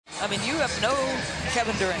I mean, you have no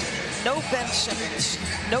Kevin Durant, no Ben Simmons,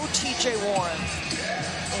 no T.J. Warren,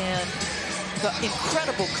 and the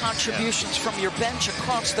incredible contributions from your bench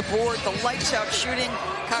across the board, the lights-out shooting.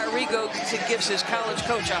 Kyrie goes and gives his college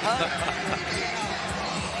coach a hug.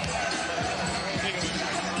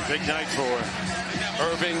 Big night for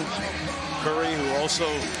Irving, Curry, who also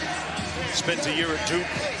spent a year at Duke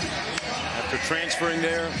after transferring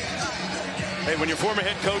there. Hey, when your former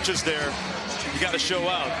head coach is there, you got to show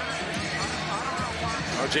out.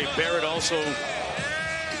 RJ Barrett also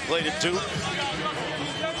played at Duke.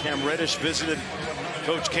 Cam Reddish visited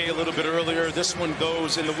Coach K a little bit earlier. This one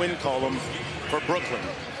goes in the win column for Brooklyn.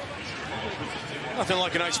 Nothing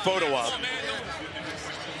like a nice photo op.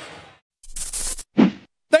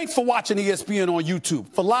 Thanks for watching ESPN on YouTube.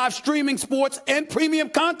 For live streaming sports and premium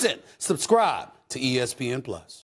content, subscribe to ESPN+.